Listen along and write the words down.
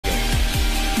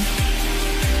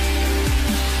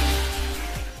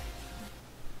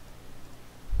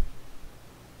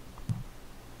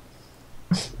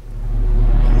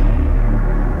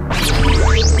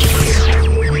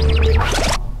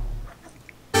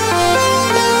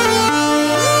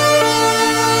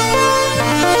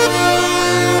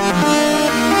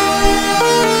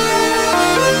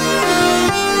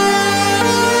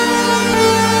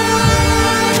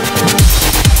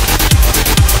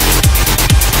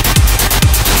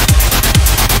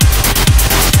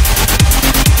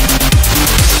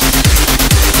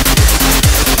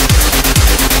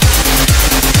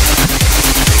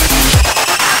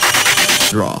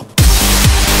drop.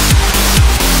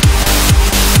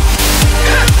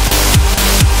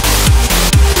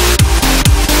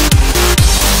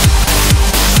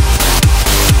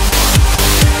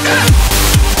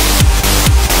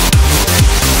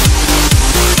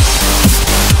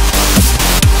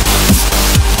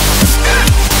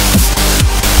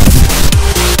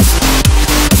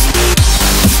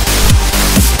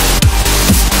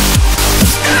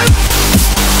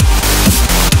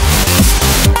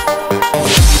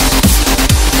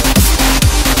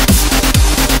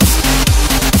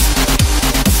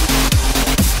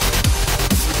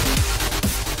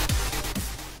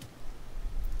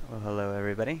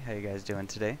 How you guys doing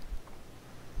today?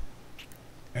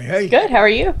 Hey. Good, how are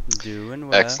you? Doing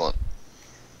well. Excellent.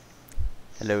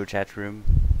 Hello, chat room.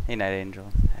 Hey, Night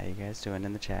Angel. How you guys doing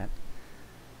in the chat?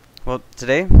 Well,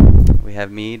 today we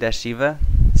have me, Dashivah.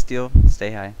 Steel,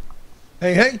 stay high.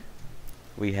 Hey.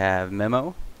 We have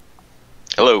Memo.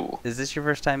 Hello. Is this your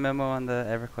first time, Memo, on the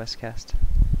EverQuest cast?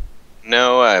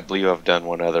 No, I believe I've done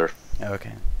one other.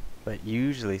 Okay. But you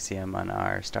usually see him on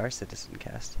our Star Citizen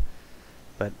cast.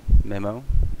 But Memo,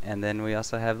 and then we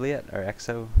also have Liette, our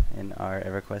EXO, in our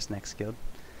EverQuest Next Guild.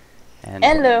 And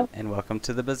hello. And welcome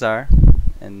to the Bazaar.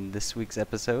 In this week's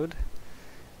episode,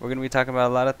 we're going to be talking about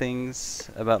a lot of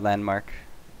things about Landmark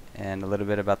and a little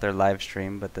bit about their live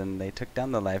stream, but then they took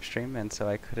down the live stream, and so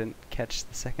I couldn't catch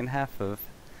the second half of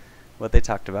what they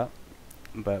talked about.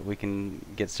 But we can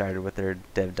get started with their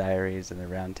dev diaries and their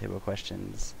roundtable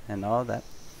questions and all of that.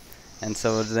 And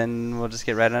so then we'll just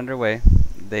get right underway.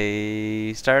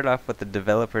 They started off with the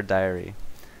developer diary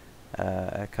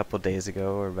a couple days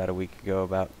ago, or about a week ago,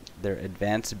 about their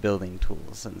advanced building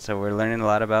tools. And so we're learning a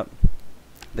lot about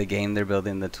the game they're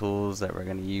building, the tools that we're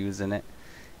going to use in it.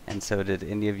 And so did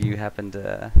any of you happen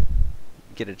to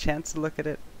get a chance to look at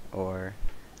it or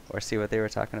see what they were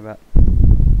talking about?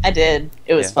 I did.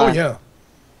 It was fun.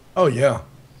 Oh yeah.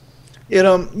 It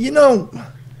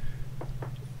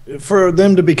for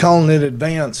them to be calling it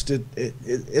advanced,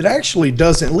 it actually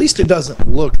doesn't. At least it doesn't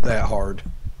look that hard.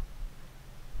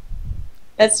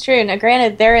 That's true. Now,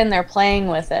 granted, they're in there playing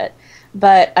with it,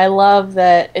 but I love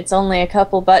that it's only a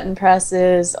couple button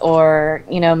presses or,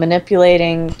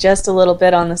 manipulating just a little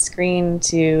bit on the screen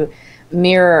to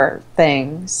mirror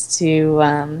things,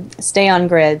 to stay on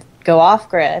grid, go off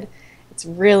grid. It's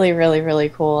really, really, really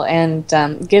cool, and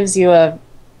gives you a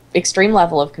extreme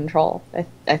level of control.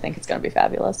 I think it's going to be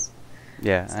fabulous.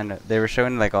 Yeah, I know. They were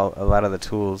showing like a lot of the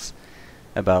tools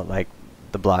about like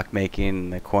the block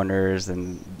making, the corners,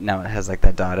 and now it has like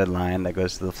that dotted line that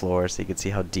goes to the floor, so you can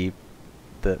see how deep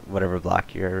the whatever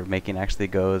block you're making actually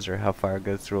goes, or how far it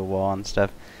goes through a wall and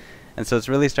stuff. And so it's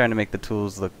really starting to make the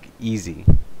tools look easy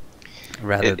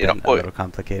rather than a little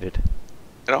complicated.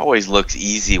 It always looks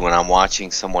easy when I'm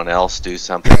watching someone else do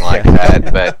something like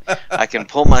that, but I can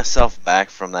pull myself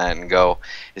back from that and go,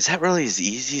 is that really as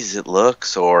easy as it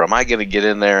looks, or am I going to get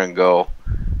in there and go,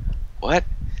 what?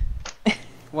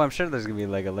 Well, I'm sure there's going to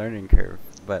be like a learning curve,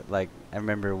 but like I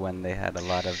remember when they had a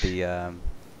lot of the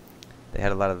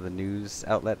news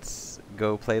outlets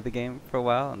go play the game for a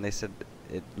while, and they said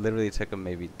it literally took them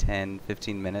maybe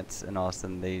 10-15 minutes, and all of a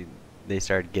sudden they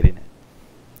started getting it.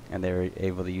 And they were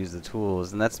able to use the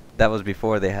tools, and that was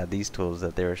before they had these tools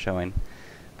that they were showing.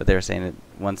 But they were saying that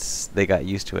once they got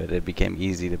used to it, it became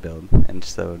easy to build. And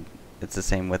so it's the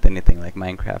same with anything like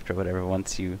Minecraft or whatever.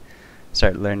 Once you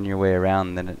start learning your way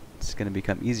around, then it's going to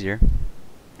become easier.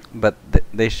 But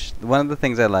one of the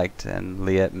things I liked, and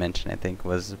Liette mentioned, I think,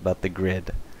 was about the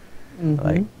grid. Mm-hmm.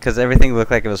 Like, because everything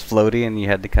looked like it was floaty, and you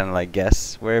had to kind of like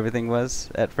guess where everything was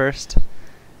at first.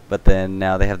 But then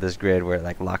now they have this grid where it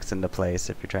like locks into place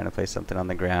if you're trying to place something on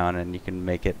the ground, and you can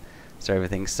make it so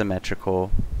everything's symmetrical.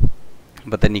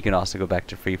 But then you can also go back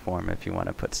to freeform if you want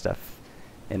to put stuff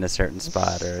in a certain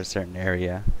spot or a certain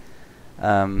area.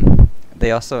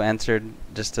 They also answered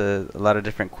just a lot of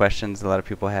different questions a lot of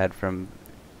people had from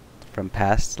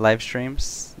past live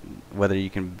streams, whether you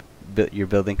can your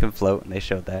building can float, and they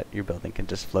showed that your building can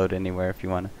just float anywhere if you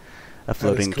want a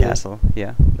floating castle.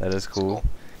 Yeah, that is cool.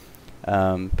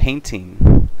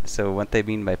 Painting. So what they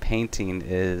mean by painting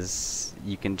is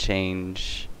you can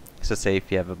change, so say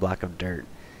if you have a block of dirt,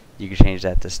 you can change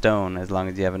that to stone as long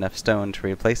as you have enough stone to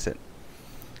replace it.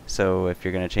 So if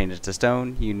you're going to change it to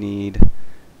stone, you need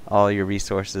all your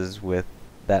resources with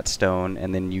that stone,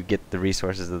 and then you get the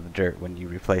resources of the dirt when you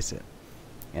replace it.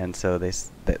 And so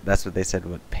that's what they said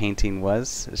what painting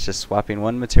was. It's just swapping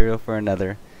one material for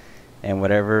another, and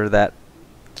whatever that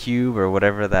cube or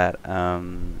whatever that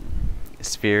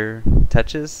sphere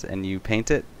touches and you paint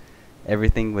it,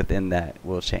 everything within that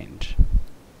will change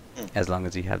as long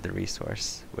as you have the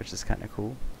resource, which is kind of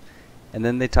cool. And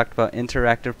then they talked about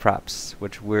interactive props,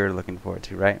 which we're looking forward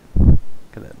to, right?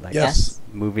 Like Yes.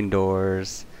 moving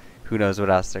doors. Who knows what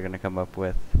else they're going to come up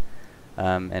with.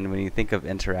 And when you think of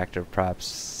interactive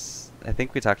props, I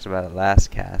think we talked about it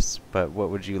last cast, but what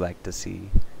would you like to see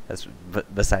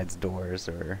besides doors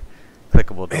or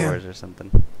clickable doors or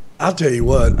something? I'll tell you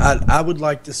what, I would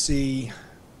like to see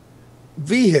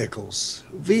vehicles.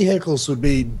 Vehicles would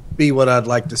be what I'd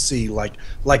like to see, like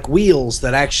wheels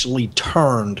that actually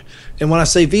turned. And when I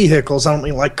say vehicles, I don't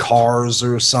mean like cars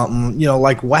or something,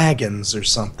 like wagons or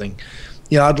something.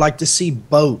 I'd like to see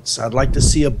boats. I'd like to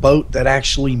see a boat that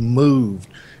actually moved.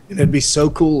 And it'd be so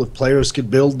cool if players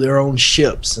could build their own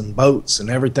ships and boats and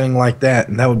everything like that,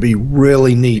 and that would be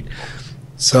really neat.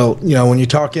 So, when you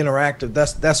talk interactive,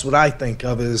 that's what I think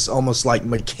of as almost like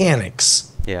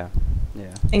mechanics. Yeah.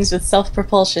 Things with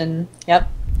self-propulsion. Yep.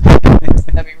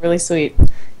 That'd be really sweet.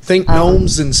 Think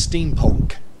gnomes and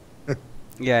steampunk.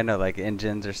 Yeah, I know, like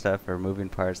engines or stuff or moving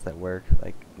parts that work.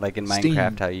 Like in Steam.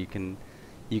 Minecraft, how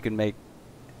you can make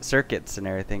circuits and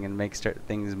everything and make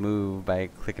things move by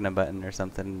clicking a button or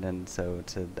something. And so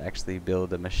to actually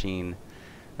build a machine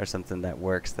or something that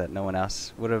works that no one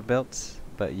else would have built,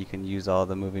 but you can use all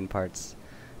the moving parts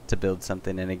to build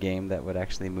something in a game that would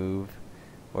actually move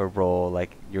or roll.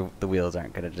 Like the wheels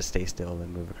aren't going to just stay still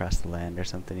and move across the land or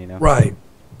something, Right.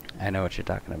 I know what you're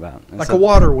talking about. And Like so a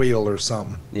water wheel or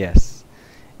something. Yes.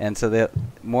 And so the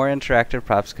more interactive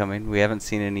props coming. We haven't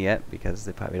seen any yet because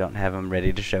they probably don't have them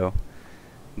ready to show,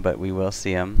 but we will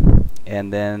see them.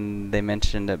 And then they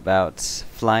mentioned about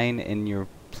flying in your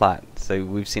plot. So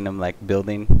we've seen them like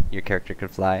building. Your character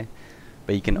could fly,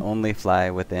 but you can only fly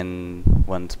within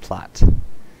one's plot.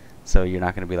 So you're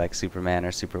not going to be like Superman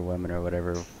or Superwoman or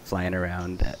whatever flying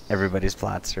around everybody's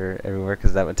plots or everywhere,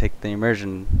 because that would take the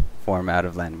immersion form out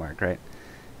of Landmark, right?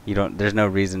 There's no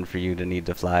reason for you to need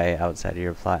to fly outside of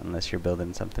your plot unless you're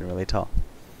building something really tall.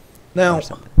 Now,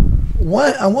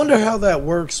 I wonder how that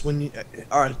works when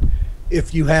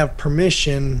if you have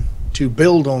permission to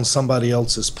build on somebody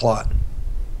else's plot.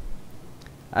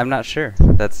 I'm not sure.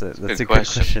 That's a good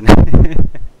question.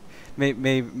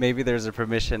 Maybe there's a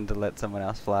permission to let someone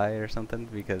else fly or something,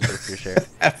 because if you're sure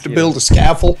Have to build a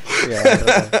scaffold.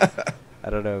 Yeah, I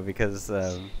don't know because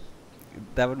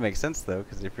that would make sense though,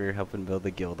 because if you're helping build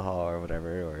the guild hall or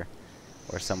whatever,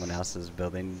 or someone else's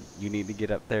building, you need to get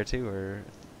up there too,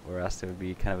 or else it would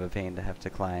be kind of a pain to have to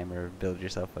climb or build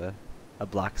yourself a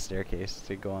block staircase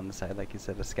to go on the side, like you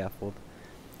said, a scaffold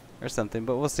or something.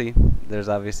 But we'll see. There's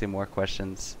obviously more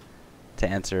questions to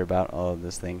answer about all of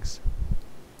those things.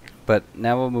 But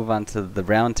now we'll move on to the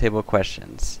roundtable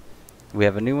questions. We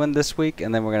have a new one this week,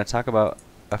 and then we're going to talk about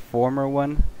a former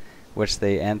one, which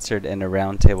they answered in a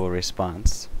roundtable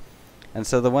response. And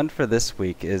so the one for this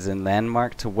week is in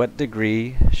Landmark: to what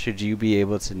degree should you be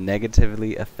able to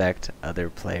negatively affect other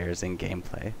players in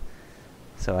gameplay?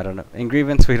 So I don't know. In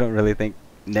Grievance, we don't really think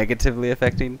negatively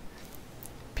affecting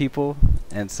people.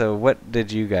 And so what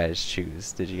did you guys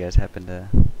choose? Did you guys happen to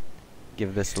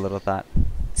give this a little thought?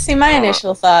 See, my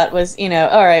initial thought was, all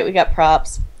right, we got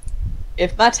props.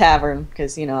 If my tavern,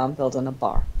 because, I'm building a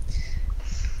bar,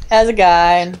 has a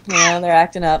guy and, they're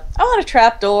acting up, I want a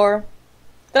trapdoor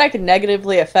that I could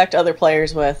negatively affect other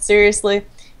players with. Seriously.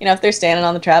 If they're standing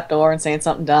on the trapdoor and saying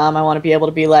something dumb, I want to be able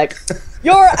to be like,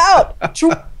 "You're out!"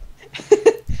 So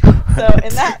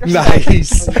in that respect,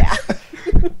 Nice. yeah.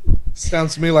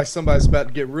 Sounds to me like somebody's about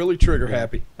to get really trigger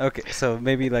happy. Okay, so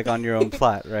maybe like on your own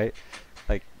plot, right?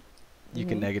 Like you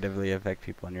can negatively affect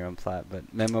people on your own plot.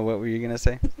 But Memo, what were you gonna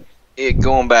say?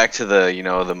 Going back to the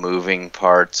the moving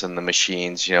parts and the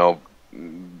machines,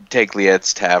 take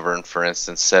Liette's tavern for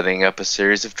instance, setting up a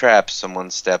series of traps.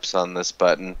 Someone steps on this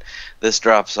button, this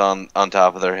drops on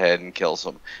top of their head and kills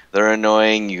them. They're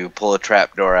annoying. You pull a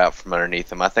trapdoor out from underneath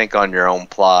them. I think on your own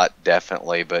plot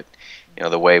definitely, but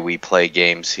the way we play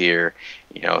games here,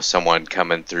 someone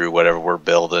coming through whatever we're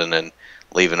building and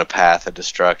leaving a path of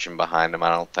destruction behind them,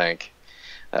 I don't think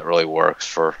that really works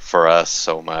for us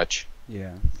so much.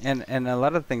 Yeah, and a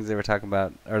lot of the things they were talking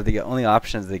about, or the only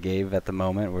options they gave at the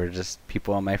moment, were just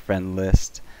people on my friend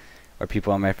list, or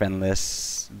people on my friend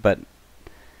lists, but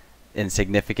in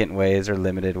significant ways or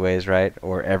limited ways, right?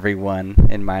 Or everyone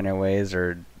in minor ways,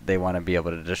 or they want to be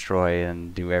able to destroy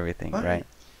and do everything, right?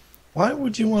 Why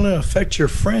would you want to affect your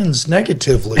friends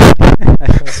negatively? I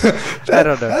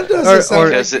don't know. That doesn't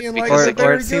sound like being like a or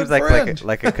very it seems good friend.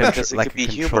 like a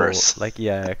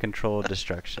control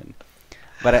destruction.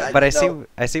 But I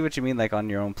see what you mean, like on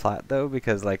your own plot though,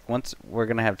 because like once we're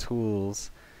gonna have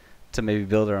tools to maybe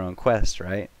build our own quest,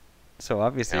 right? So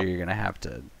obviously you're gonna have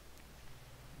to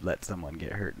let someone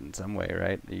get hurt in some way,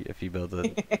 right? If you build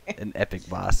an epic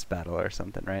boss battle or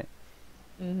something, right?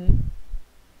 Mm-hmm.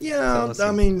 Yeah, So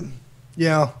I mean,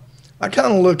 yeah. I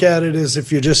kind of look at it as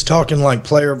if you're just talking like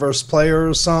player versus player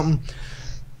or something.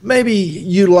 Maybe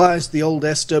utilize the old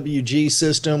SWG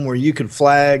system where you could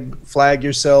flag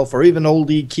yourself, or even old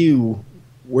EQ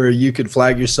where you could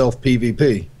flag yourself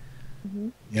PvP. Mm-hmm.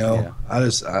 You know,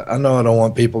 Yeah. I know I don't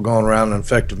want people going around and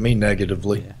affecting me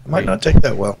negatively. Yeah. I might not take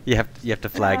that well. You have to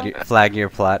flag your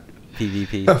plot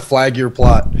PvP. Flag your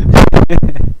plot.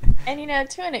 And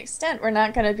to an extent, we're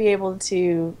not going to be able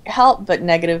to help but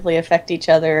negatively affect each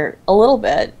other a little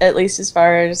bit, at least as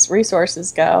far as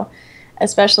resources go,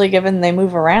 especially given they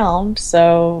move around.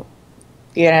 So,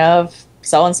 if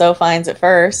so-and-so finds it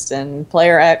first and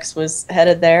player X was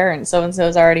headed there and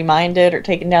so-and-so's already mined it or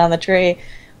taken down the tree,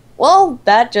 well,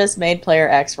 that just made player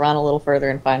X run a little further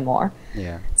and find more.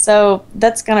 Yeah. So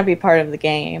that's going to be part of the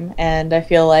game, and I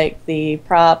feel like the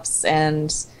props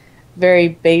and very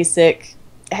basic,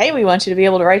 hey, we want you to be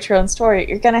able to write your own story,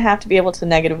 you're going to have to be able to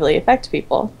negatively affect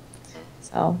people.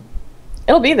 So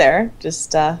it'll be there,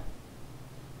 just how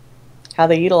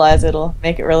they utilize it will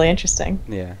make it really interesting.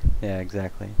 Yeah,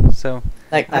 exactly. So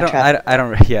Like I traffic.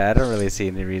 don't really see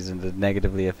any reason to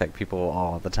negatively affect people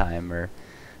all the time, or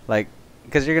like,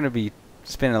 because you're going to be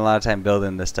spending a lot of time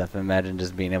building this stuff. Imagine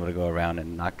just being able to go around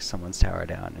and knock someone's tower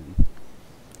down, and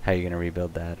how are you going to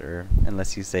rebuild that? Or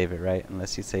unless you save it, right?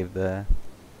 Unless you save the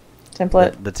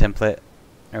Template. the template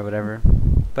or whatever.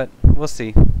 But we'll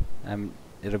see.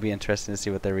 It'll be interesting to see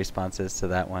what their response is to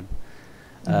that one.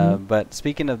 But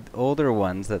speaking of older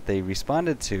ones that they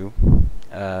responded to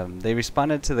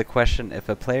the question, if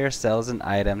a player sells an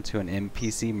item to an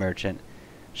NPC merchant,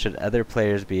 should other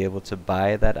players be able to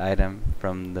buy that item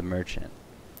from the merchant?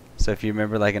 So if you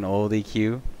remember, like an old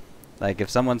EQ, like if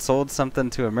someone sold something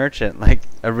to a merchant, like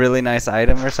a really nice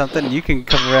item or something, you can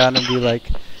come around and be like,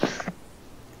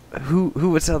 who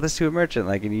would sell this to a merchant?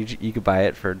 Like, and you could buy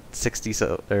it for 60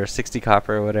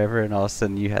 copper or whatever, and all of a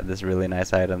sudden you had this really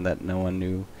nice item that no one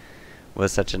knew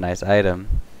was such a nice item.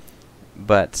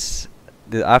 But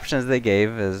the options they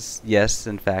gave is, yes,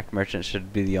 in fact, merchants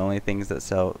should be the only things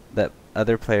that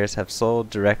other players have sold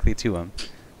directly to them.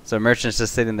 So a merchant's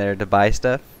just sitting there to buy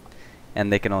stuff,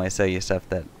 and they can only sell you stuff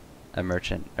that a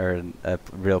merchant or a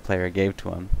real player gave to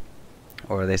them.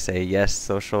 Or they say, yes,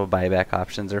 social buyback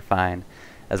options are fine,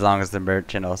 as long as the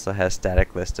merchant also has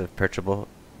static list of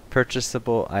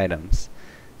purchasable items.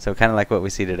 So kind of like what we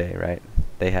see today, right?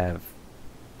 They have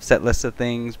set lists of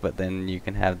things, but then you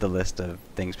can have the list of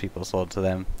things people sold to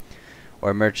them.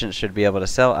 Or merchants should be able to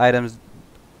sell items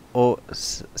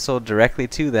sold directly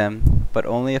to them, but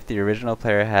only if the original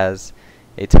player has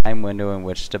a time window in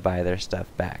which to buy their stuff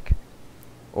back.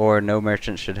 Or no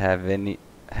merchant should have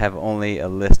only a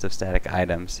list of static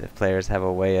items. If players have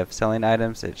a way of selling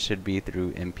items, it should be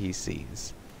through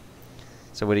NPCs.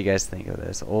 So what do you guys think of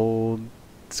this? Old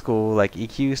school, like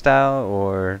EQ style,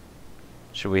 or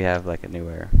should we have like a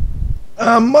newer?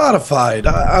 Modified.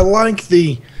 I like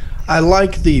the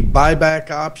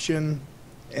buyback option,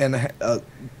 and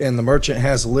the merchant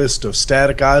has a list of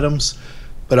static items,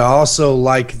 but I also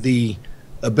like the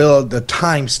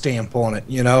timestamp on it.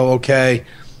 Okay,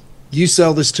 you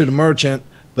sell this to the merchant,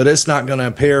 but it's not going to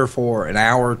appear for an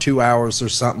hour, 2 hours, or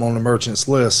something on the merchant's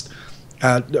list.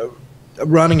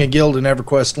 Running a guild in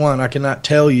EverQuest 1, I cannot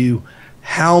tell you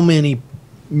how many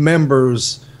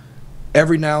members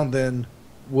every now and then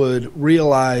would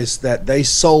realize that they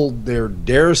sold their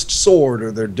dearest sword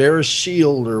or their dearest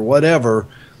shield or whatever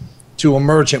to a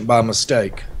merchant by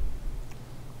mistake.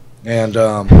 And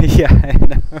Yeah, I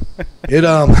know.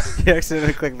 You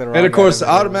accidentally clicked the wrong. And of course,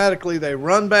 item. automatically they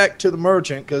run back to the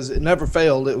merchant because it never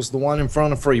failed. It was the one in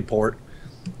front of Freeport.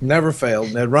 Never failed.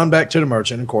 They'd run back to the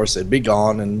merchant. Of course, it'd be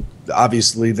gone, and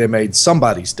obviously they made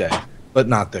somebody's day, but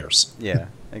not theirs. Yeah,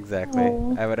 exactly.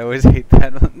 Oh. I would always hate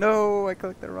that. No, I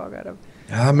clicked the wrong item.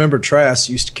 I remember Trask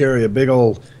used to carry a big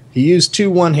old. He used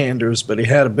 2 one-handers, but he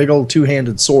had a big old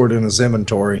 2-handed sword in his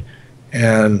inventory,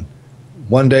 and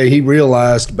one day he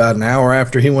realized about an hour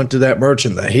after he went to that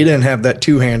merchant that he didn't have that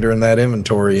 2-hander in that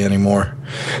inventory anymore.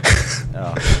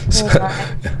 Oh. So,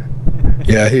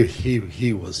 yeah,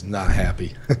 he was not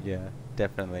happy. Yeah,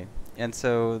 definitely. And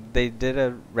so they did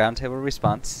a roundtable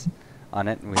response on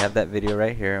it, and we have that video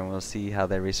right here, and we'll see how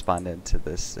they responded to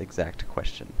this exact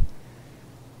question.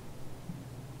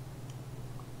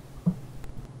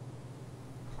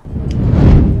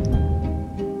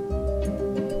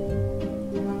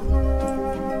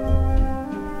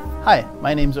 Hi,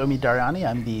 my name's Omi Dariani.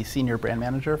 I'm the Senior Brand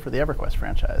Manager for the EverQuest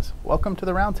franchise. Welcome to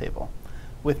the Roundtable.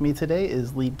 With me today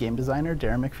is lead game designer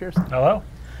Darren McPherson. Hello.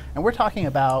 And we're talking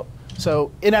about,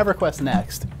 so in EverQuest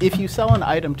Next, if you sell an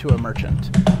item to a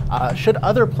merchant, should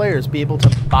other players be able to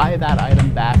buy that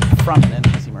item back from an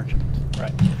NPC merchant?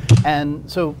 Right. And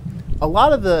so a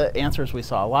lot of the answers we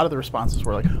saw, a lot of the responses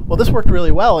were like, well, this worked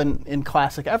really well in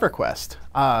classic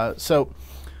EverQuest. So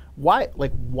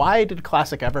why did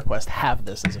classic EverQuest have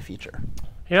this as a feature?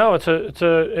 You know,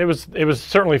 it was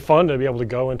certainly fun to be able to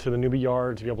go into the newbie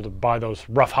yard, to be able to buy those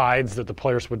rough hides that the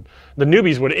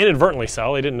newbies would inadvertently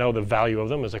sell. They didn't know the value of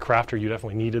them. As a crafter, you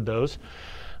definitely needed those.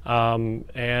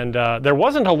 There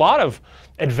wasn't a lot of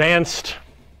advanced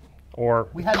or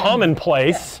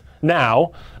commonplace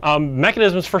now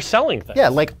mechanisms for selling things. Yeah,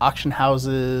 like auction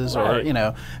houses or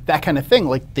that kind of thing.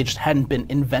 Like they just hadn't been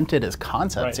invented as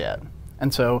concepts yet.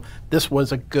 And so this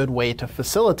was a good way to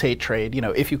facilitate trade,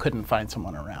 if you couldn't find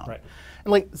someone around. Right.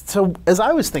 And so as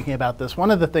I was thinking about this,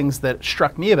 one of the things that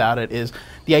struck me about it is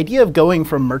the idea of going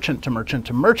from merchant to merchant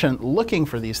to merchant looking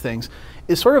for these things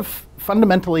is sort of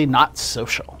fundamentally not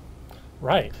social.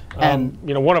 Right. And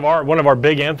one of our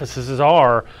big emphases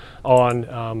are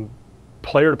on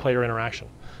player-to-player interaction,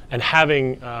 and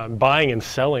having buying and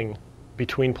selling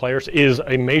between players is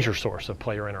a major source of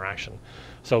player interaction.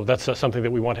 So that's something that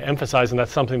we want to emphasize, and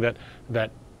that's something that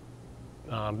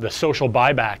the social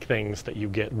buyback things that you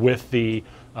get with the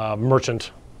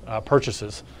merchant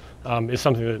purchases is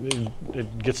something that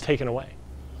it gets taken away.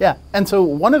 Yeah, and so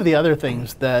one of the other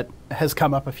things that has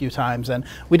come up a few times, and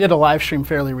we did a live stream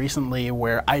fairly recently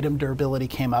where item durability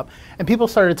came up, and people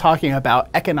started talking about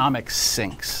economic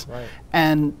sinks. Right.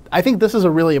 And I think this is a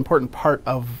really important part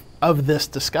of this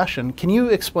discussion. Can you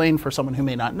explain for someone who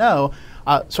may not know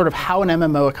sort of how an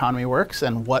MMO economy works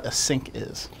and what a sink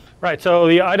is? Right, so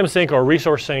the item sink or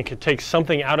resource sink, it takes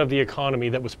something out of the economy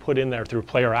that was put in there through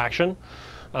player action.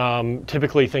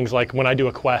 Typically things like when I do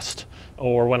a quest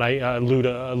or when I loot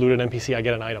an NPC, I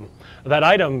get an item. That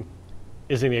item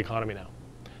is in the economy now.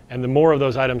 And the more of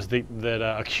those items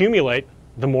that accumulate,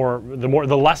 the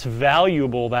less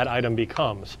valuable that item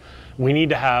becomes. We need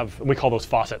to have, we call those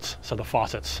faucets. So the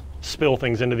faucets spill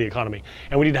things into the economy.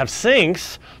 And we need to have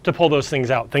sinks to pull those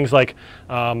things out. Things like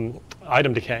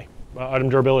item decay, item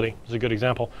durability is a good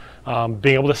example.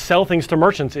 Being able to sell things to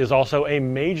merchants is also a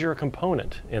major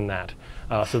component in that.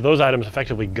 So those items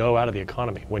effectively go out of the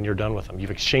economy when you're done with them.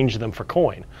 You've exchanged them for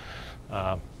coin.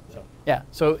 Yeah,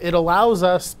 so it allows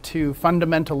us to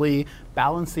fundamentally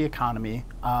balance the economy,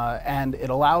 and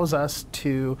it allows us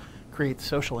to create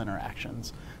social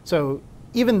interactions. So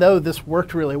even though this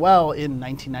worked really well in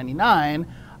 1999,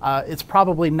 it's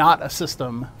probably not a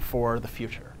system for the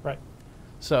future. Right.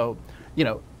 So,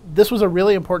 this was a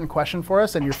really important question for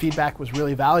us, and your feedback was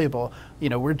really valuable.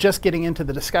 We're just getting into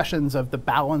the discussions of the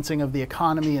balancing of the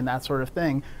economy and that sort of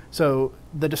thing. So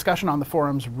the discussion on the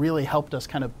forums really helped us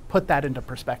kind of put that into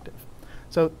perspective.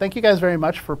 So thank you guys very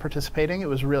much for participating. It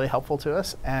was really helpful to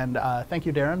us. And thank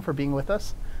you, Darren, for being with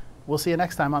us. We'll see you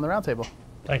next time on the Roundtable.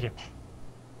 Thank you.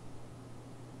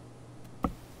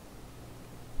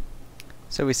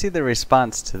 So we see the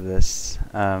response to this.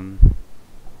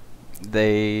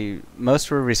 Most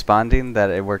were responding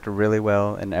that it worked really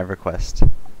well in EverQuest,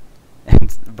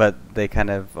 but they kind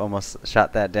of almost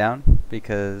shot that down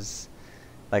because,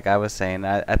 like I was saying,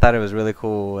 I thought it was really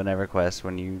cool in EverQuest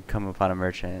when you come upon a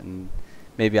merchant and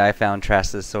maybe I found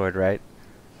Trast's sword, right?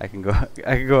 I can go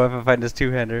up and find his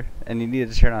two-hander, and you need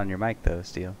to turn on your mic though,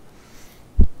 Steel,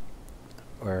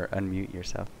 or unmute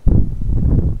yourself.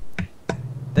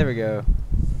 There we go.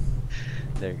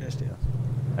 There you go, Steel.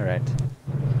 All right.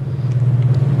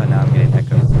 But now I'm getting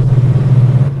echo.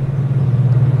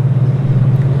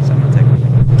 Someone take me.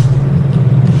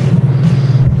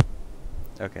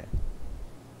 Okay.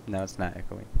 No, it's not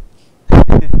echoing.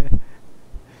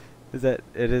 Is that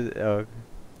it? Is oh.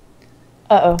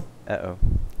 Uh-oh. Uh-oh.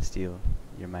 Steel,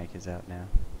 your mic is out now.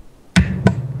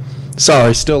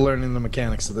 Sorry, still learning the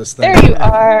mechanics of this thing. There you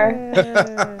are.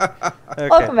 Okay.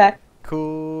 Welcome back.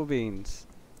 Cool beans.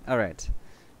 All right.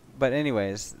 But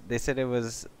anyways, they said it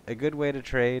was a good way to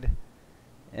trade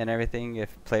and everything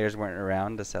if players weren't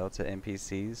around to sell to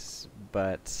NPCs.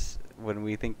 But when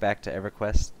we think back to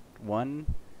EverQuest 1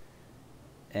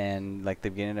 and like the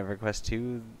beginning of EverQuest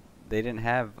 2, they didn't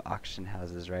have auction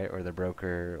houses, right? Or the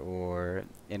broker or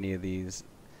any of these,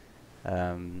 what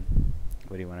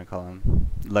do you want to call them?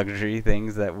 Luxury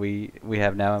things that we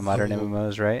have now in modern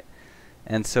MMOs, right?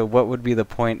 And so what would be the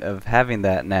point of having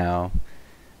that now?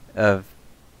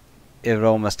 It would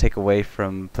almost take away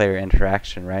from player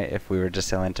interaction, right? If we were just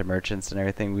selling to merchants and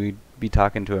everything, we'd be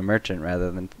talking to a merchant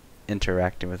rather than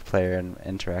interacting with player and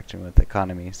interacting with the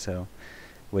economy. So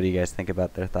what do you guys think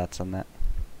about their thoughts on that?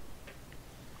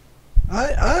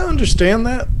 I understand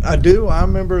that. I do. I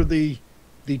remember the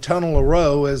tunnel of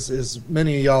row, as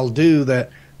many of y'all do.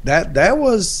 That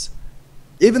was,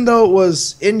 even though it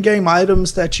was in-game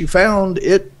items that you found,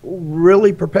 it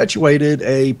really perpetuated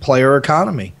a player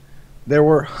economy. There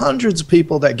were hundreds of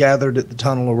people that gathered at the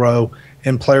tunnel of row,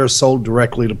 and players sold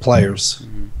directly to players.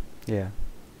 Mm-hmm. Yeah,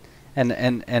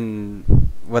 and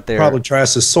what they're probably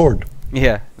Trass's sword.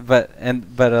 Yeah, but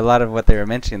a lot of what they were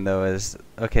mentioning though is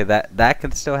okay, that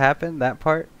can still happen, that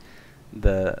part,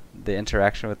 the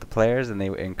interaction with the players, and they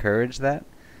encourage that.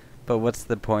 But what's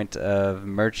the point of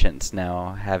merchants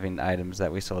now having items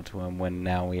that we sold to them when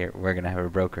now we're gonna have a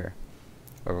broker,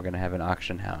 or we're gonna have an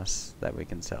auction house that we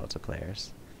can sell to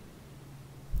players?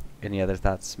 Any other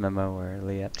thoughts, Memo or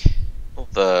Liette?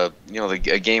 Well, a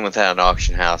game without an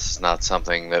auction house is not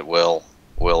something that we'll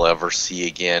ever see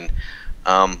again.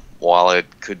 While it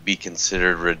could be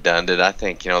considered redundant, I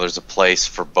think there's a place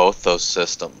for both those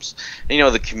systems.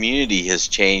 And, the community has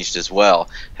changed as well.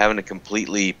 Having a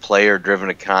completely player-driven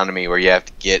economy where you have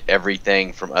to get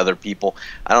everything from other people,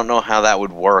 I don't know how that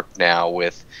would work now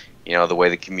with the way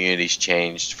the community's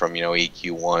changed from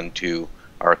EQ1 to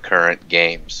our current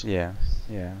games. Yeah.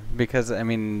 Yeah, because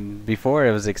before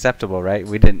it was acceptable, right?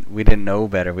 We didn't know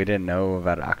better. We didn't know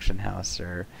about auction house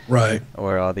or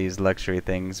all these luxury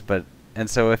things. And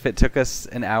so if it took us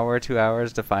an hour or 2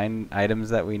 hours to find items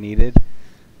that we needed,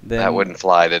 then that wouldn't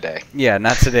fly today. Yeah,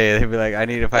 not today. They'd be like, I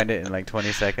need to find it in like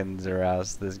 20 seconds, or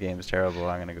else this game's terrible.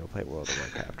 I'm gonna go play World of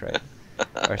Warcraft, right?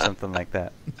 Or something like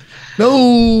that.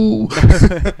 No.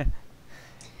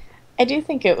 I do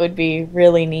think it would be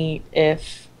really neat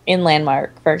if, in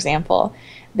Landmark, for example,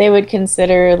 they would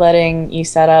consider letting you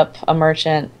set up a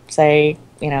merchant, say,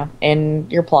 in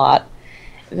your plot,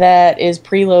 that is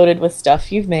preloaded with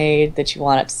stuff you've made that you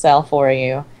want it to sell for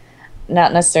you.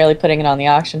 Not necessarily putting it on the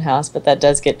auction house, but that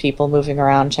does get people moving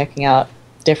around checking out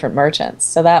different merchants.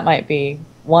 So that might be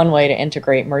one way to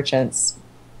integrate merchants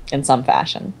in some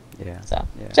fashion. Yeah. So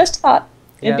just thought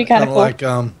it'd be kind of cool. Like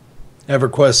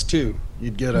EverQuest 2.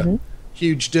 You'd get a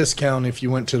huge discount if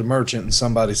you went to the merchant in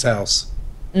somebody's house.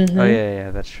 Mm-hmm. Oh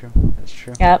yeah, that's true. That's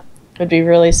true. Yep, would be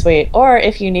really sweet. Or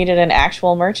if you needed an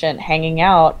actual merchant hanging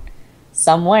out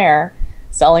somewhere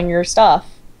selling your stuff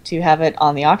to have it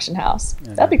on the auction house,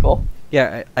 that'd be cool.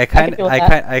 Yeah, I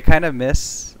kind of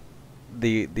miss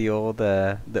the old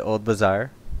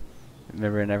Bazaar.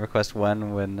 Remember in EverQuest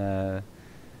 1 when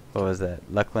what was that?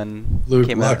 Luckland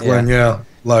came out. Yeah,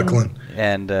 Luckland.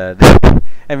 And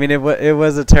it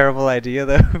was a terrible idea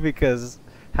though, because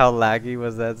how laggy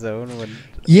was that zone when?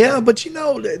 Yeah, but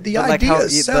the idea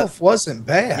itself wasn't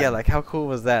bad. Yeah, like how cool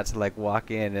was that to like walk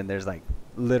in and there's like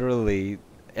literally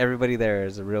everybody there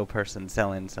is a real person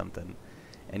selling something,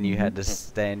 and you had to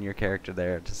stand your character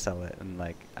there to sell it. And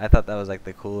like I thought that was like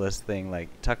the coolest thing.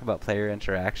 Like talk about player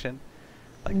interaction.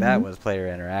 Like that was player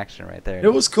interaction right there.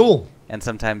 It was cool. And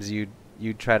sometimes you'd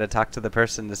try to talk to the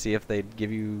person to see if they'd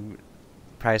give you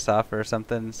price off or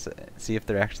something, see if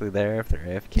they're actually there, if they're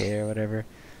AFK or whatever.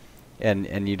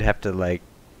 And you'd have to like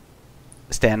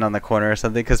stand on the corner or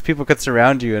something because people could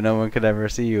surround you and no one could ever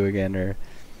see you again.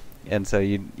 And so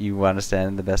you want to stand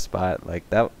in the best spot. Like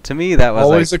that to me, that was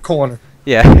always like, a corner.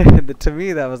 Yeah, to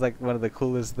me that was like one of the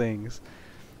coolest things,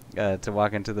 to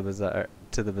walk into the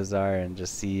bazaar and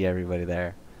just see everybody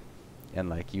there, and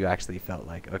like you actually felt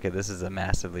like, okay, this is a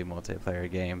massively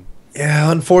multiplayer game.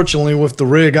 Yeah, unfortunately, with the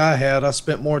rig I had, I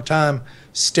spent more time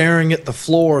staring at the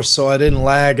floor so I didn't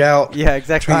lag out. Yeah,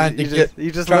 exactly.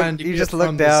 You just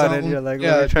look down and you're like,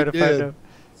 yeah, trying to find them.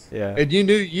 Yeah. And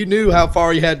you knew how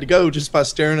far you had to go just by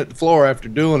staring at the floor after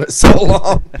doing it so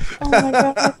long. Oh my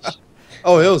gosh.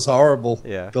 Oh, it was horrible.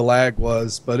 Yeah. The lag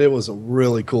was, but it was a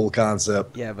really cool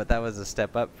concept. Yeah, but that was a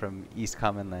step up from East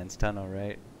Common Lands Tunnel,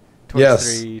 right? Torch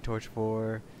 3, Torch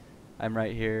 4. I'm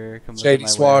right here. Come Shady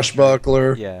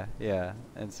Swashbuckler. Yeah.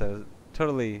 And so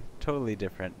totally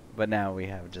different. But now we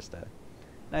have just a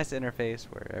nice interface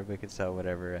where everybody can sell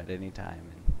whatever at any time,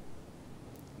 and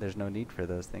there's no need for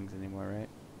those things anymore, right?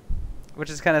 Which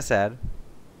is kind of sad.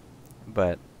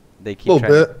 But they keep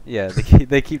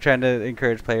they keep trying to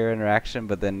encourage player interaction,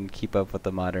 but then keep up with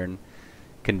the modern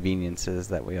conveniences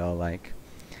that we all like.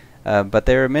 But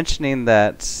they were mentioning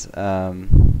that the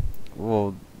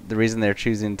reason they're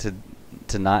choosing to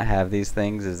not have these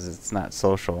things is it's not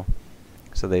social.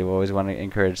 So they always want to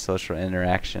encourage social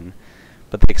interaction.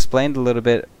 But they explained a little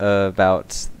bit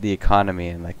about the economy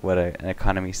and like what an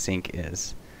economy sink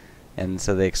is. And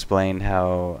so they explained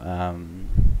how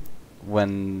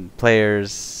when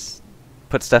players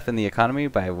put stuff in the economy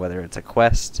by whether it's a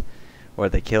quest or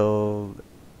they kill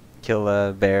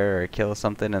a bear or kill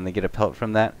something and they get a pelt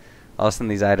from that, all of a sudden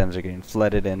these items are getting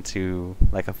flooded into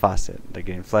like a faucet. They're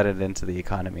getting flooded into the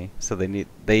economy. So they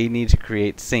need to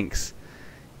create sinks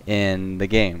in the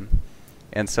game.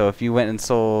 And so if you went and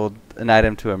sold an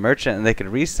item to a merchant and they could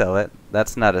resell it,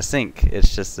 that's not a sink.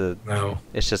 It's just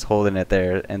it's just holding it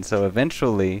there. And so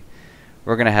eventually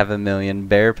we're going to have 1 million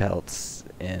bear pelts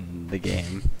in the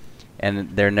game.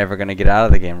 And they're never going to get out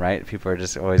of the game, right? People are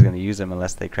just always going to use them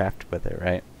unless they craft with it,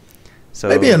 right? So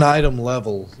maybe an item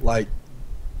level, like,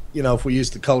 you know, if we use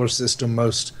the color system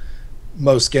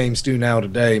most games do now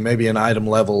today, maybe an item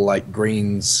level like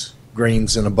greens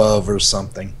and above or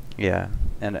something. Yeah.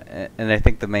 And I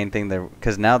think the main thing there,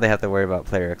 because now they have to worry about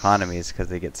player economies because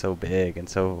they get so big and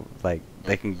so, like,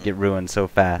 they can get ruined so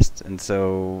fast. And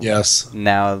so yes,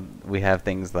 now we have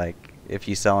things like if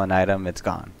you sell an item, it's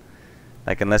gone.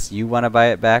 Like, unless you want to buy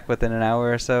it back within an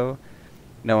hour or so,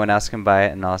 no one else can buy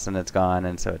it, and all of a sudden it's gone.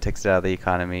 And so it takes it out of the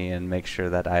economy and makes sure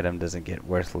that item doesn't get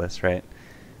worthless, right?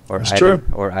 That's true.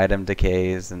 Or item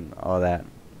decays and all that.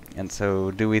 And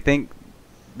so do we think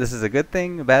this is a good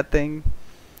thing, a bad thing,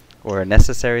 or a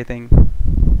necessary thing?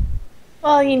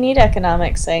 Well, you need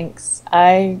economic sinks.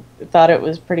 I thought it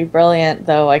was pretty brilliant,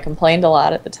 though I complained a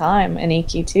lot at the time in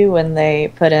EQ2 when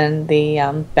they put in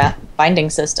the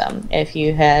binding system. If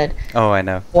you had worn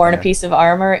a piece of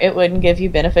armor, it wouldn't give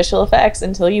you beneficial effects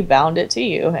until you bound it to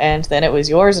you, and then it was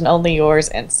yours and only yours,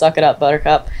 and suck it up,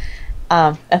 Buttercup.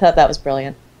 I thought that was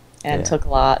brilliant and took a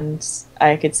lot, and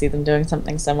I could see them doing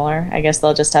something similar. I guess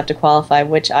they'll just have to qualify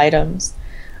which items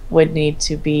would need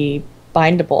to be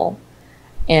bindable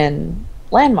in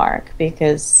Landmark,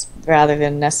 because rather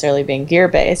than necessarily being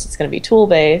gear-based, it's going to be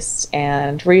tool-based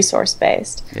and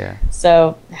resource-based. Yeah.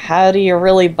 So how do you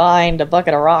really bind a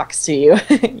bucket of rocks to you,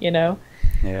 you know?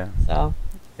 Yeah. So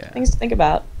things to think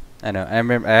about. I know.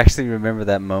 I actually remember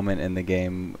that moment in the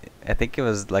game. I think it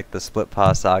was like the Split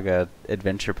Paw Saga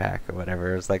adventure pack or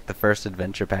whatever. It was like the first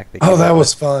adventure pack. Oh, that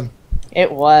was fun. It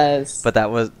was. But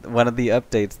that was one of the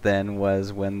updates then,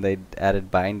 was when they added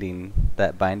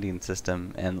that binding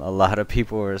system, and a lot of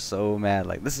people were so mad,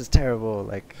 like, this is terrible,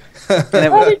 like,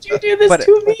 why did you do this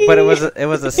to me? But it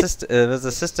was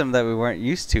a system that we weren't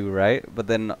used to, right? But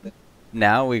then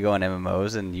now we go on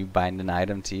MMOs and you bind an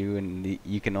item to you and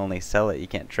you can only sell it, you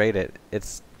can't trade it.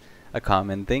 It's a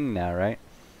common thing now, right?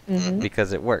 Mm-hmm.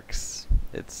 Because it works.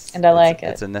 And I like it.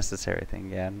 It's a necessary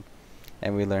thing, yeah.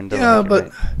 And we learned to yeah, like it, but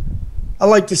right? I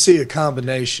like to see a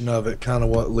combination of it, kind of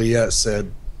what Liette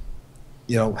said.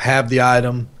 You know, have the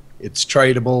item, it's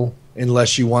tradable,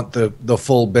 unless you want the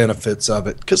full benefits of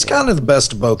it. Because kind of the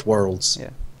best of both worlds.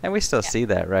 Yeah, and we still see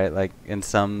that, right? Like in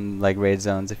some like raid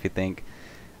zones, if you think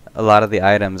a lot of the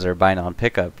items are bind on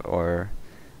pickup or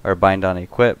bind on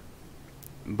equip,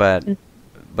 but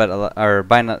or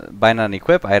bind on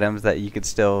equip items that you could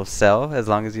still sell as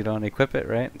long as you don't equip it,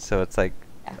 right? So it's like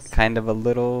kind of a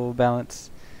little balance.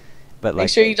 But make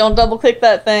sure you don't double click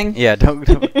that thing. Yeah, don't.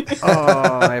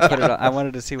 Oh, I put it on. I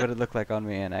wanted to see what it looked like on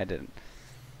me, and I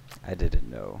didn't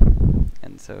know.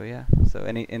 And so yeah. So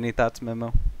any thoughts,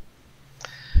 Memo?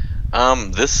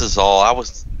 This is all.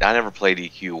 I never played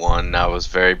EQ1. I was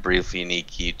very briefly in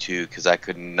EQ2 because I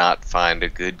could not find a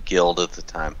good guild at the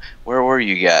time. Where were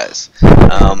you guys?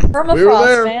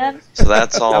 Permafrost, man. So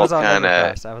that's all kind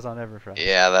of. I was on EverQuest.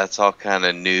 Yeah, that's all kind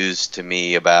of news to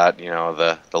me about, you know,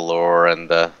 the lore and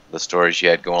the stories you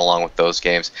had going along with those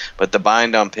games. But the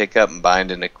bind on pickup and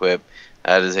bind and equip,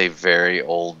 that is a very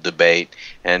old debate,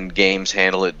 and games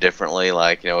handle it differently,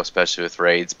 like, you know, especially with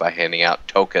raids, by handing out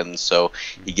tokens. So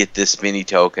you get this many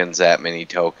tokens, that many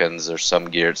tokens, or some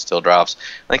gear it still drops.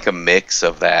 I think a mix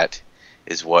of that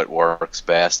is what works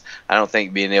best. I don't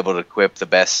think being able to equip the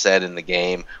best set in the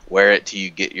game, wear it till you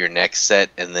get your next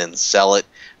set, and then sell it,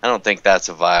 I don't think that's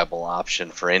a viable option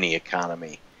for any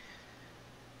economy.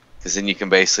 Because then you can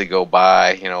basically go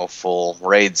buy, you know, full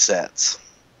raid sets,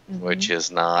 which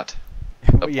is not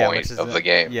the point of the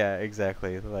game. Yeah,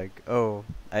 exactly. Like, oh,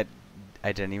 I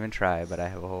didn't even try, but I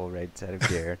have a whole raid set of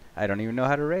gear. I don't even know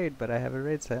how to raid, but I have a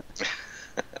raid set.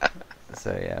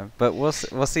 So yeah, but we'll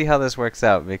see how this works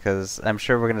out, because I'm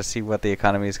sure we're gonna see what the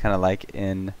economy is kind of like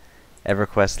in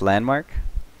EverQuest Landmark,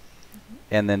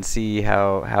 and then see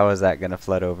how is that gonna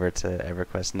flood over to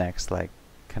EverQuest Next. Like,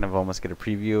 kind of almost get a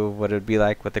preview of what it would be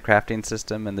like with the crafting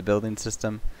system and the building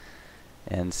system,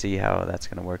 and see how that's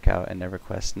going to work out in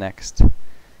EverQuest Next.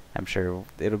 I'm sure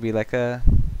it'll be like a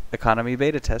economy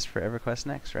beta test for EverQuest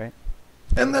Next, right?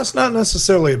 And that's not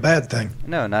necessarily a bad thing.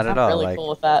 No, not at I'm all. really like, cool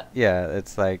with that. Yeah,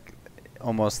 it's like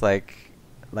almost like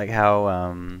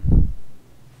how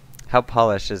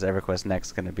polished is EverQuest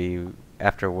Next going to be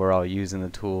after we're all using the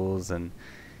tools and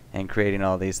creating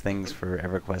all these things for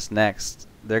EverQuest Next.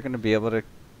 They're going to be able to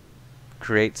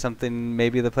create something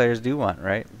maybe the players do want,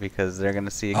 right? Because they're going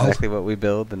to see exactly what we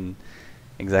build and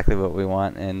exactly what we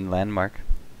want in Landmark.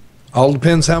 All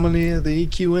depends how many of the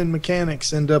EQN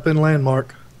mechanics end up in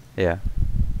Landmark. Yeah.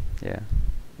 Yeah.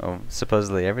 Oh,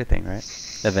 supposedly everything, right?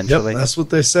 Eventually. Yep, that's what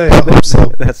they say. I hope so.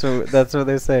 That's what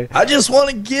they say. I just want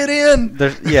to get in.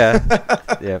 Yeah.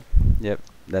 Yep.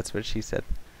 That's what she said.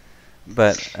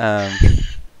 But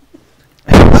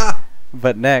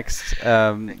but next,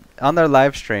 on their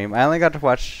live stream, I only got to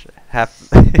watch half.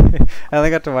 I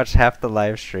only got to watch half the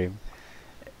live stream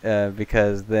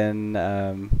because then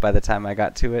by the time I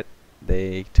got to it,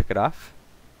 they took it off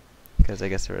because I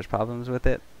guess there was problems with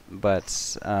it.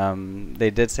 But they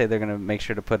did say they're gonna make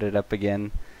sure to put it up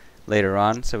again later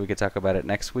on, so we could talk about it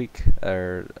next week,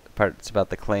 or parts about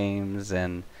the claims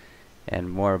and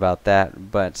more about that.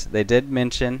 But they did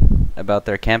mention about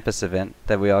their campus event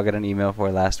that we all got an email for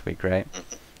last week, right?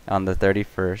 On the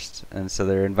 31st, and so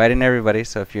they're inviting everybody.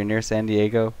 So if you're near San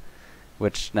Diego,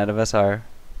 which none of us are,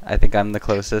 I think I'm the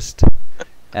closest,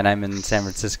 and I'm in San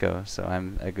Francisco, so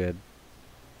I'm a good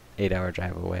 8-hour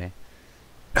drive away.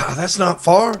 Oh, that's not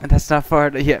far. And that's not far.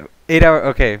 Yeah,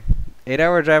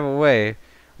 8-hour drive away,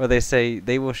 where they say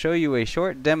they will show you a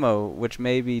short demo, which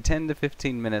may be 10 to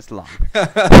 15 minutes long.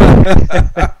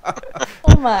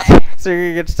 Oh my. So you're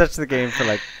gonna get to touch the game for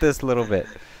like this little bit.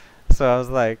 So I was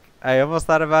like, I almost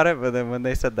thought about it, but then when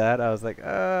they said that, I was like,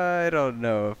 I don't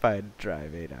know if I'd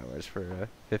drive 8 hours for a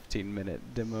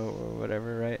 15-minute demo or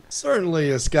whatever, right? Certainly,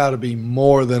 it's got to be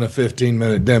more than a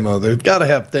 15-minute demo. They've got to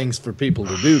have things for people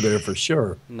to do there for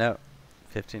sure. No,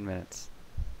 15 minutes.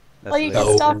 Well, you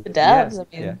can stop the devs.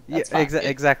 Yeah, I mean,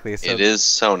 exactly. So It is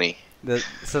Sony.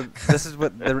 so this is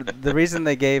what the reason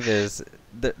they gave is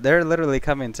they're literally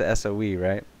coming to SOE,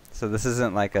 right? So this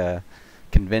isn't like a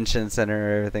convention center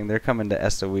or everything. They're coming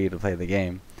to SOE to play the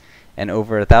game, and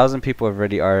over 1,000 people have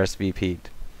already RSVP'd.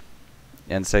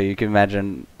 And so you can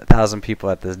imagine 1,000 people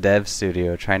at this dev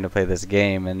studio trying to play this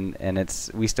game, and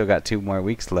we still got 2 more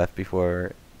weeks left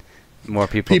before more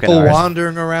people can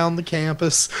wandering around the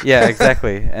campus. Yeah,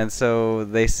 exactly. And so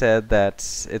they said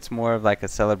that it's more of like a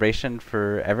celebration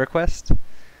for EverQuest.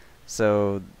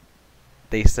 So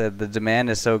they said the demand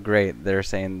is so great, they're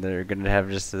saying they're going to have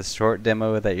just this short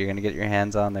demo that you're going to get your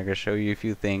hands on. They're going to show you a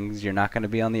few things. You're not going to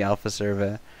be on the alpha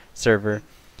server.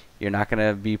 You're not going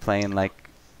to be playing like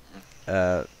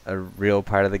a real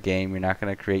part of the game. You're not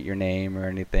going to create your name or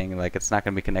anything. Like, it's not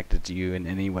going to be connected to you in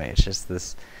any way. It's just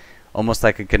this almost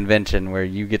like a convention where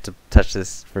you get to touch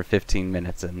this for 15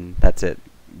 minutes and that's it.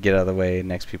 Get out of the way,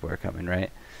 next people are coming,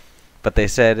 right? But they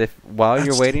said while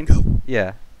you're waiting,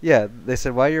 yeah, they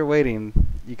said while you're waiting,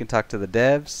 you can talk to the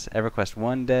devs, EverQuest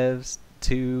 1 devs,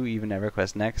 2, even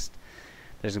EverQuest Next.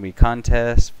 There's going to be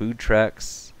contests, food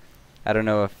trucks. I don't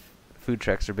know if food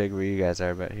trucks are big where you guys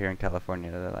are, but here in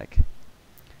California, they're like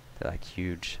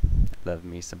huge. Love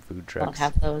me some food trucks. Don't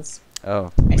have those.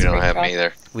 Oh, We don't have them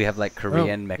either. we have like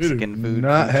Korean, Mexican we do food.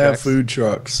 not food have trucks. food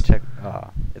trucks.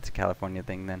 It's a California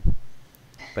thing then,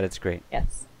 but it's great.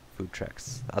 Yes. Food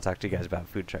trucks. I'll talk to you guys about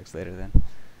food trucks later then.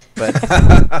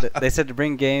 But they said to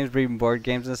bring games, bring board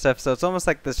games and stuff. So it's almost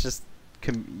like this just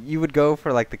you would go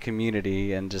for like the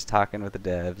community and just talking with the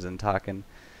devs and talking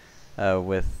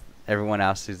with everyone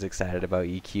else who's excited about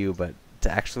EQ. But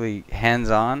to actually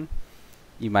hands-on,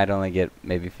 you might only get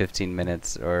maybe 15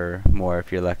 minutes or more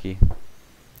if you're lucky.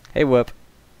 Hey, Whoop.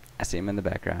 I see him in the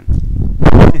background.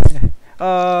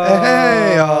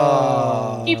 Hey,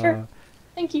 Keeper.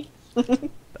 Thank you.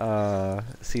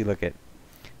 See, look at.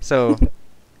 So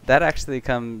that actually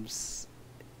comes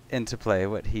into play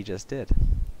what he just did.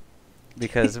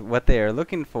 Because what they are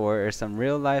looking for are some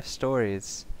real life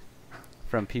stories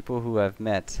from people who I've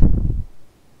met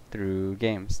through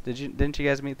games. Didn't you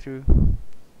guys meet through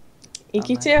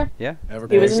EQ2. Yeah.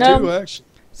 He was a gnome. actually.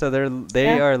 So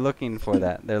they are looking for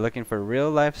that. They're looking for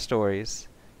real life stories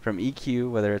from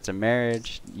EQ, whether it's a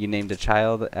marriage, you named a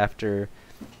child after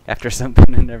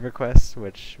something in EverQuest,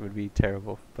 which would be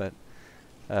terrible, but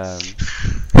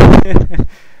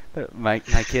my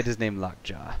kid is named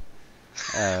Lockjaw.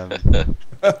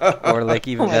 Or like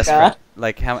even best friend.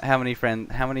 Like how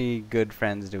many good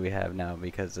friends do we have now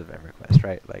because of EverQuest,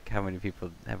 right? Like how many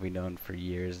people have we known for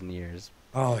years and years?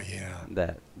 Oh yeah.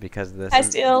 That because of this. Hi,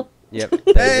 Steel. Yep.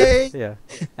 Hey. Yeah.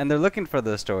 And they're looking for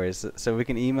those stories, so we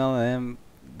can email them.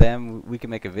 We can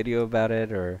make a video about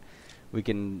it, or we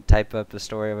can type up a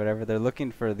story or whatever. They're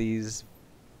looking for these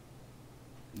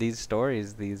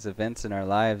stories, these events in our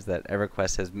lives that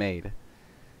EverQuest has made,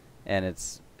 and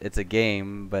it's a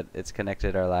game, but it's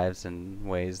connected our lives in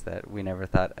ways that we never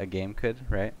thought a game could,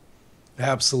 right?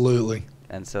 Absolutely.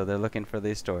 And so they're looking for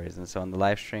these stories, and so on the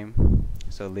live stream,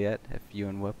 So Liette, if you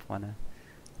and Whoop want to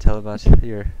tell about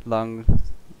the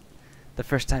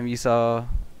first time you saw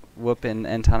Whoop in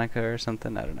Antonica or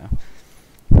something, I don't know.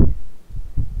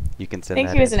 You can send I think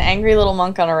that he was in. an angry little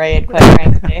monk on a raid, quite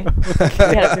frankly.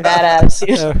 He had a bad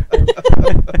attitude.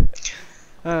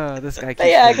 Oh, this guy keeps But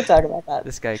yeah, I could talk about that.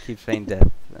 This guy keeps playing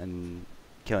death and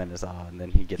killing us all, and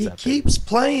then he gets He up. keeps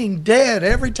playing dead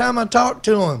every time I talk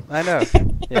to him. I know.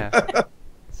 Yeah.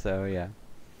 So yeah.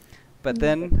 But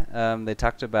then they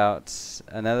talked about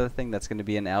another thing that's going to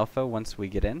be in alpha once we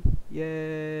get in.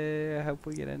 Yay! I hope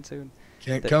we get in soon.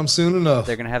 Can't come soon enough.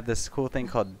 They're going to have this cool thing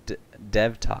called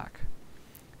Dev Talk.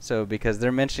 So because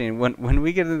they're mentioning when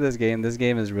we get into this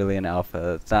game is really an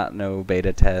alpha. It's not no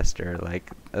beta test or like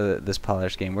this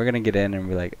polished game. We're going to get in and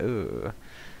be like, ooh,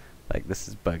 like this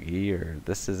is buggy or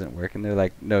this isn't working. They're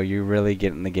like, no, you really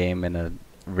get in the game in a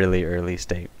really early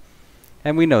state.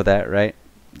 And we know that, right?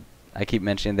 I keep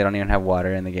mentioning they don't even have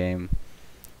water in the game.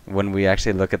 When we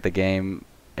actually look at the game,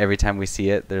 every time we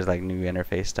see it, there's like new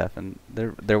interface stuff, and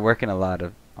they're working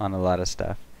on a lot of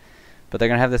stuff. But they're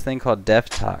gonna have this thing called Dev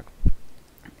Talk,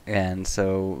 and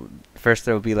so first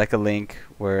there will be like a link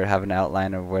where have an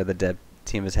outline of where the dev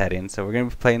team is heading. So we're gonna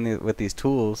be playing with these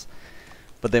tools,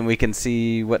 but then we can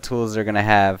see what tools they're gonna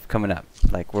have coming up.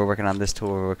 Like we're working on this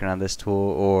tool,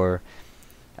 or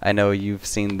I know you've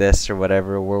seen this or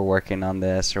whatever, we're working on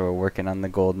this, or we're working on the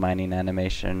gold mining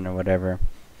animation or whatever.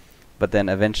 But then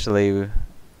eventually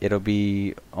it'll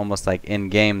be almost like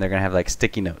in-game, they're going to have like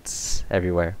sticky notes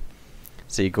everywhere.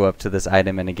 So you go up to this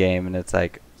item in a game and it's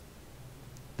like,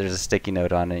 there's a sticky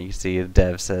note on it. You see a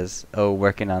dev says, oh,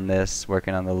 working on this,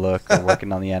 working on the look, or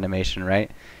working on the animation, right?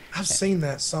 I've seen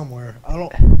that somewhere.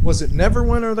 Was it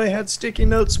Neverwinter they had sticky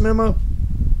notes, Memo?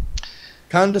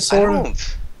 Kinda, sorta?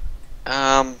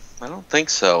 I don't think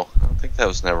so. I don't think that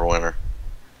was Neverwinter.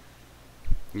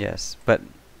 Yes, but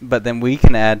then we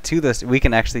can add to this. We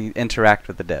can actually interact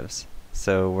with the devs.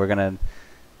 So we're gonna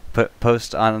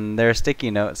post on their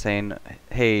sticky note saying,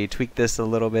 "Hey, tweak this a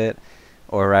little bit,"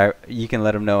 or you can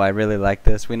let them know I really like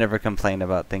this. We never complain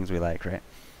about things we like, right?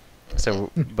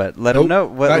 So, but let them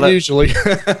know. Not usually.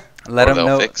 Let Or them they'll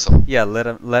know. fix 'em. Yeah, let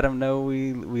them know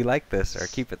we like this, or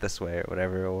keep it this way, or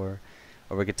whatever, or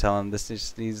we could tell them this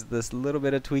just needs this little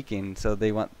bit of tweaking. So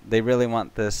they really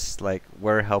want this, like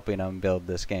we're helping them build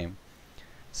this game.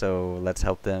 So let's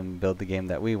help them build the game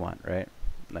that we want, right?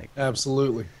 Like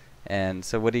Absolutely. And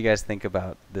so what do you guys think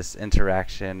about this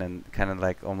interaction and kind of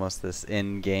like almost this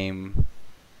in-game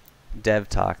dev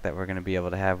talk that we're going to be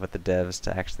able to have with the devs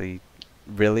to actually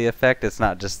really affect? It's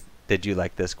not just, did you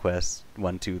like this quest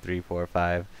 1, 2, 3, 4,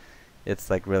 5. It's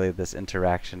like really this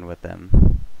interaction with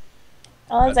them.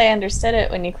 Well, as I understood it,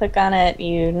 when you click on it,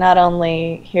 you not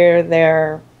only hear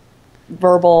their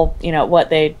verbal, what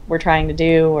they were trying to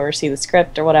do or see the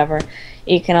script or whatever,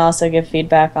 you can also give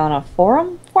feedback on a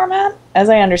forum format, as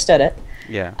I understood it.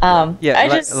 Yeah. Yeah, I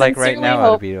just like right sincerely now hope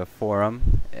it'll be a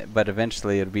forum, but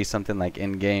eventually it'll be something like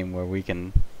in-game where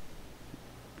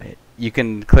you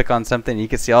can click on something, you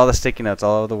can see all the sticky notes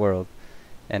all over the world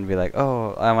and be like,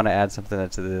 oh, I want to add something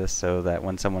to this so that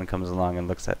when someone comes along and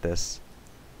looks at this,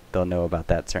 they'll know about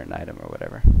that certain item or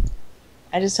whatever.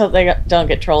 I just hope they don't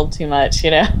get trolled too much, No,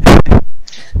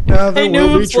 there Hey, will be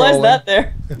noobs, why is trolling. that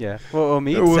there? Yeah. Well,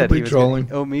 There will be trolling.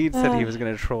 Omid said he was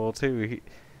going to troll too,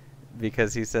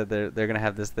 because he said they're going to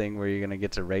have this thing where you're going to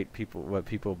get to rate people what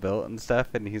people built and stuff,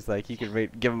 and he's like, you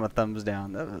could give them a thumbs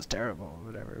down. That was terrible, or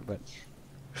whatever. But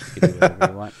you can do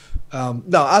whatever you want.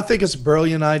 No, I think it's a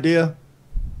brilliant idea.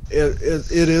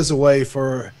 It is a way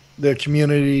for the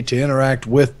community to interact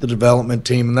with the development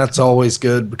team, and that's always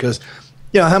good because,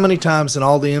 how many times in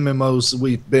all the MMOs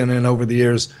we've been in over the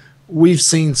years, we've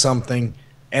seen something,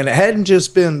 and it hadn't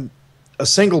just been a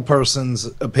single person's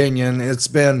opinion. It's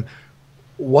been,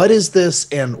 what is this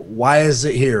and why is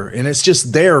it here? And it's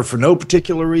just there for no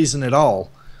particular reason at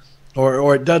all,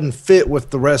 or it doesn't fit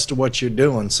with the rest of what you're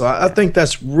doing. So I think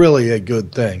that's really a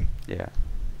good thing. Yeah,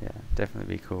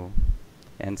 definitely be cool.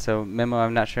 And so, Memo,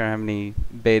 I'm not sure how many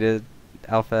beta,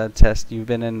 alpha tests you've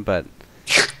been in, but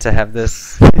to have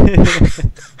this...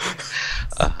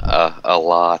 A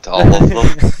lot, all of them.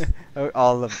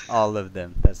 all of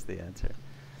them, that's the answer.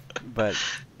 But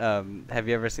have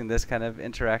you ever seen this kind of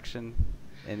interaction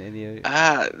in any of...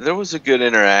 There was a good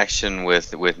interaction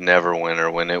with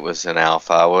Neverwinter when it was in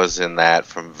alpha. I was in that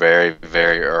from very,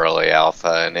 very early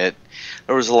alpha, and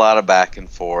there was a lot of back and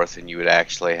forth, and you would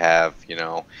actually have,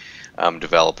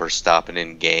 developers stopping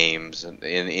in games and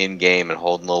in game and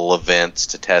holding little events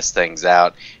to test things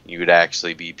out. You would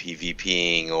actually be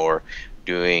PvPing or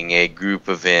doing a group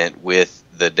event with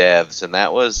the devs, and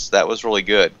that was really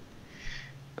good.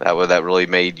 that really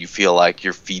made you feel like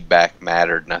your feedback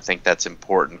mattered, and I think that's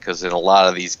important because in a lot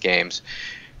of these games,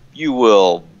 you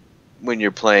will, when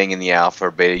you're playing in the alpha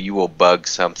or beta, you will bug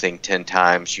something 10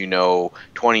 times. You know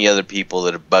 20 other people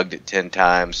that have bugged it 10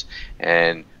 times,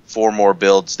 and 4 more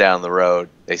builds down the road,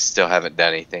 they still haven't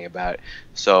done anything about it.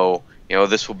 So, you know,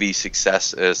 this will be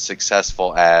as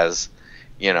successful as,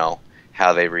 you know,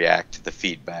 how they react to the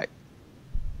feedback.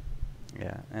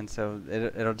 Yeah, and so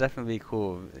it'll definitely be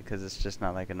cool because it's just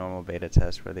not like a normal beta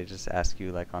test where they just ask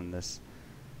you like on this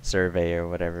survey or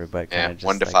whatever, but kind of just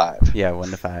 1 to like, 5. Yeah, 1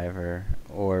 to 5,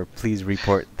 or please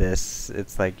report this.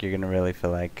 It's like you're gonna really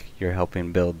feel like you're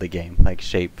helping build the game, like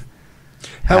shape.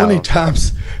 How many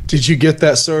times did you get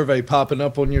that survey popping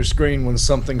up on your screen when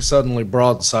something suddenly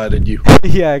broadsided you?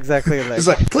 Yeah, exactly. Like, It's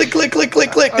like click, click, click,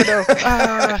 click, click.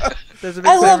 oh no! There's a big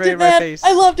I loved survey it, in my man. face.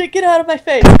 I loved it. Get out of my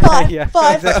face. 5, Yeah,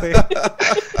 5. exactly.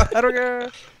 I don't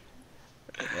care.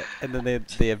 And then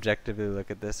they objectively look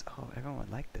at this. Oh, everyone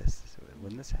would like this. So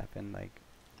when this happened, like,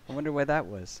 I wonder why that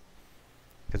was.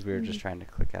 Because we were just trying to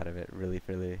click out of it really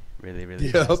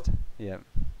Yep. fast. Yep.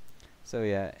 So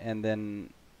yeah, and then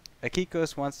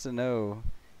Akikos wants to know,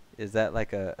 is that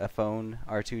like a phone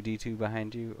R2D2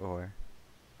 behind you, or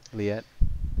Liette?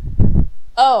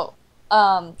 Oh,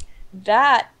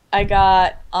 that I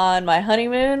got on my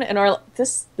honeymoon, and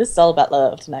this is all about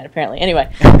love tonight, apparently. Anyway,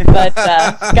 but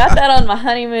got that on my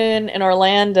honeymoon in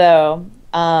Orlando,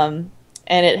 and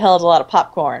it held a lot of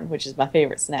popcorn, which is my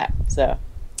favorite snack. So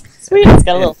sweet, it's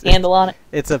got a little handle on it.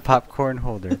 It's a popcorn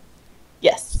holder.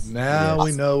 Yes. Now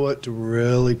we know what to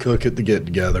really cook at the get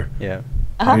together. Yeah.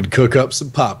 Uh-huh. We'd cook up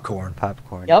some popcorn.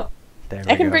 Popcorn. Yep. There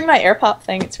I we can go. bring my air pop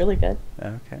thing. It's really good.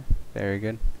 Okay. Very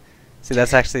good. See,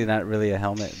 that's actually not really a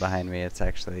helmet behind me. It's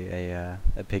actually a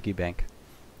piggy bank.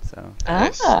 So,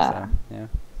 Nice. so yeah,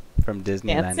 from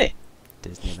Disneyland. Fancy.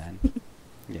 Disneyland.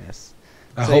 Yes.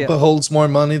 I So, hope yeah. it holds more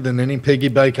money than any piggy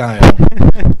bank I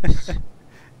own.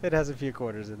 It has a few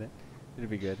quarters in it. It'll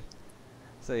be good.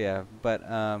 So yeah, but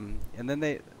and then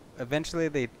they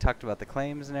eventually talked about the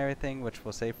claims and everything, which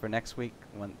we'll save for next week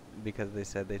because they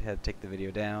said they'd had to take the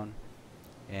video down,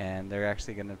 and they're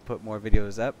actually going to put more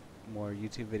videos up, more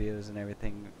YouTube videos and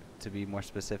everything to be more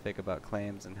specific about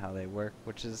claims and how they work,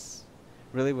 which is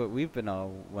really what we've been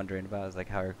all wondering about, is like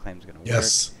how are claims going to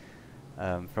Yes.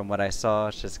 work. From what I saw,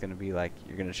 it's just going to be like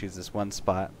you're going to choose this one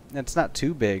spot. And it's not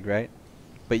too big, right?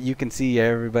 But you can see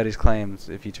everybody's claims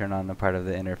if you turn on a part of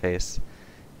the interface.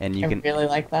 And you I can really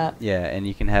like that. Yeah, and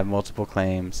you can have multiple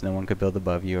claims. No one could build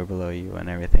above you or below you and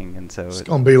everything. And so It's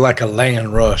going to be like a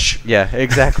land rush. yeah,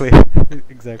 exactly.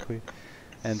 Exactly.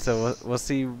 And so we'll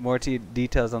see more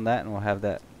details on that, and we'll have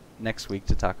that next week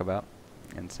to talk about.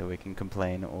 And so we can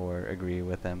complain or agree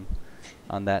with them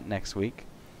on that next week.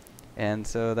 And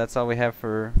so that's all we have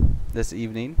for this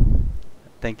evening.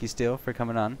 Thank you, Steel, for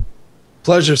coming on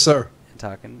Pleasure, sir. and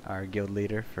talking. Our guild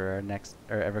leader for our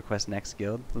EverQuest next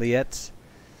guild, Liette.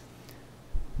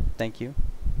 Thank you.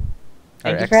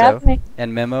 Thank Our you for having me.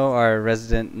 And Memo, our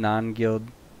resident non-guild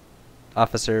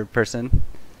officer person.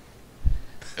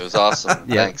 It was awesome.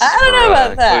 Yeah. Thanks I don't know for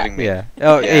about that. including me. Yeah.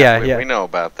 Oh, yeah, we, yeah. We know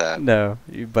about that. No,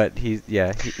 but he's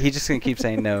just gonna keep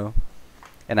saying no,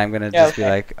 and I'm gonna Yeah, just be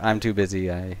okay. like, I'm too busy.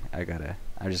 I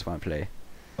just want to play.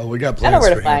 Oh, we got I know plans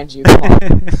where for to him. find you.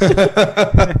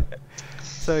 Come on.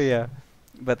 So yeah,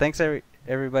 but thanks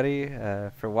everybody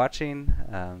for watching.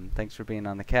 Thanks for being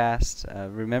on the cast.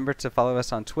 Remember to follow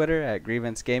us on Twitter at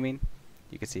Grievance Gaming.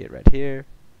 You can see it right here.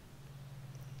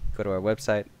 Go to our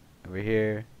website over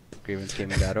here,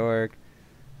 grievancegaming.org.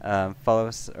 Follow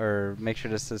us, or make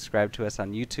sure to subscribe to us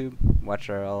on YouTube. Watch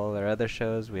all our other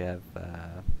shows. We have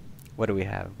what do we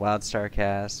have? Wildstar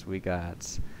Cast. We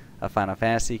got a Final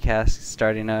Fantasy cast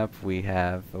starting up. We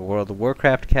have a World of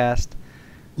Warcraft cast.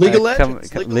 League of Come- Legends.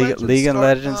 come- League of Legends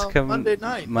Legends start, come Monday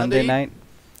night. Monday night.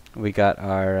 We got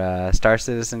our Star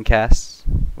Citizen cast,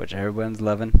 which everyone's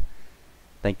loving.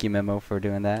 Thank you, Memo, for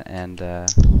doing that. And I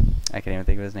can't even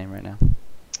think of his name right now.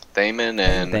 Thaman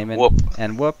and Damon Whoop.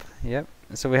 and Whoop. Yep.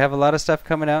 So we have a lot of stuff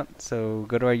coming out. So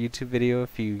go to our YouTube video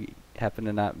if you happen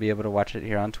to not be able to watch it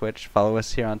here on Twitch. Follow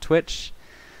us here on Twitch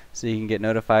so you can get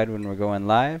notified when we're going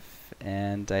live.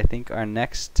 And I think our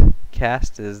next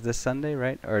cast is this Sunday,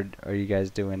 right? Or are you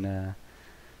guys doing a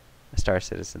Star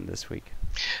Citizen this week?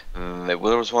 There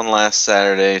was one last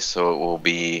Saturday, so it will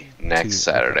be next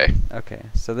Saturday. Okay.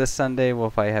 So this Sunday we'll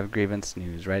probably have Grievance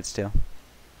News, right, Still?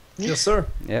 Yes, sir.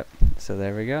 Yep. So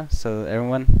there we go. So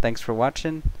everyone, thanks for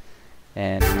watching,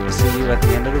 and we will see you at the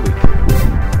end of the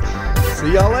week.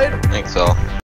 See y'all later. Thanks all.